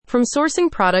From sourcing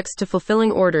products to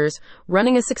fulfilling orders,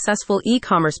 running a successful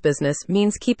e-commerce business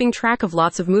means keeping track of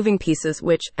lots of moving pieces,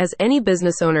 which, as any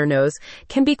business owner knows,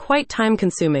 can be quite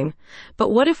time-consuming.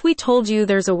 But what if we told you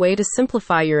there's a way to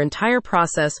simplify your entire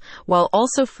process while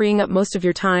also freeing up most of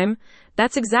your time?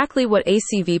 That's exactly what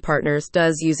ACV Partners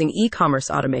does using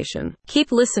e-commerce automation.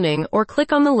 Keep listening or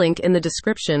click on the link in the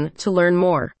description to learn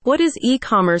more. What is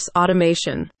e-commerce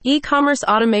automation? E-commerce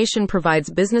automation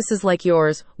provides businesses like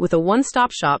yours with a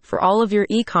one-stop shop for all of your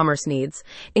e-commerce needs,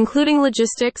 including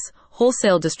logistics,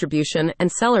 wholesale distribution,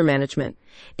 and seller management.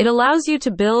 It allows you to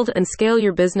build and scale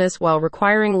your business while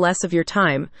requiring less of your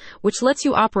time, which lets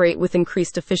you operate with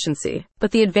increased efficiency.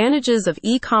 But the advantages of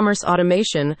e-commerce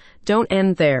automation don't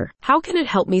end there. How can it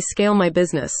help me scale my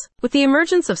business? With the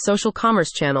emergence of social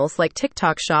commerce channels like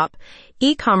TikTok Shop,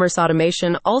 e-commerce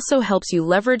automation also helps you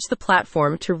leverage the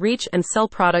platform to reach and sell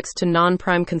products to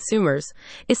non-prime consumers,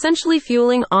 essentially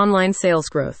fueling online sales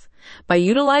growth. By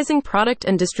utilizing product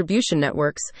and distribution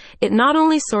networks, it not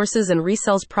only sources and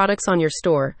resells products on your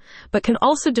store, but can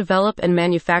also develop and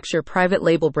manufacture private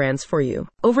label brands for you.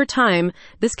 Over time,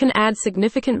 this can add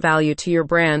significant value to your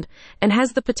brand and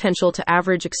has the potential to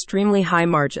average extremely high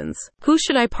margins. Who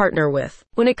should I partner with?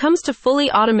 When it comes to fully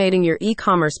automating your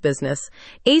e-commerce business,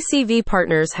 ACV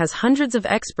Partners has hundreds of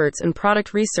experts in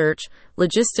product research,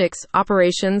 logistics,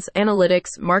 operations,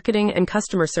 analytics, marketing, and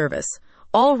customer service,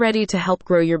 all ready to help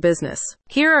grow your business.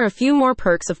 Here are a few more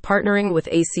perks of partnering with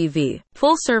ACV.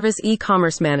 Full service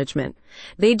e-commerce management.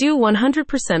 They do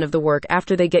 100% of the work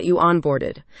after they get you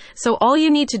onboarded. So all you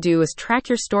need to do is track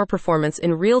your store performance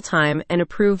in real time and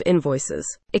approve invoices.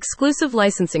 Exclusive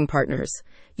licensing partners.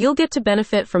 You'll get to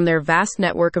benefit from their vast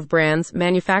network of brands,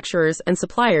 manufacturers, and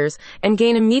suppliers, and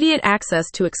gain immediate access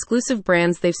to exclusive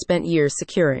brands they've spent years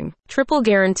securing. Triple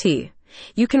guarantee.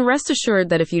 You can rest assured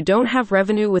that if you don't have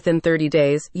revenue within 30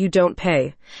 days, you don't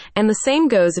pay. And the same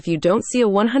goes if you don't see a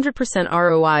 100%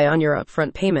 ROI on your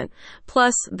upfront payment.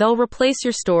 Plus, they'll replace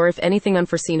your store if anything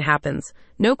unforeseen happens.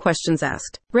 No questions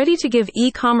asked. Ready to give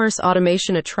e-commerce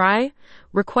automation a try?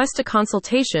 Request a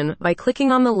consultation by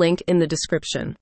clicking on the link in the description.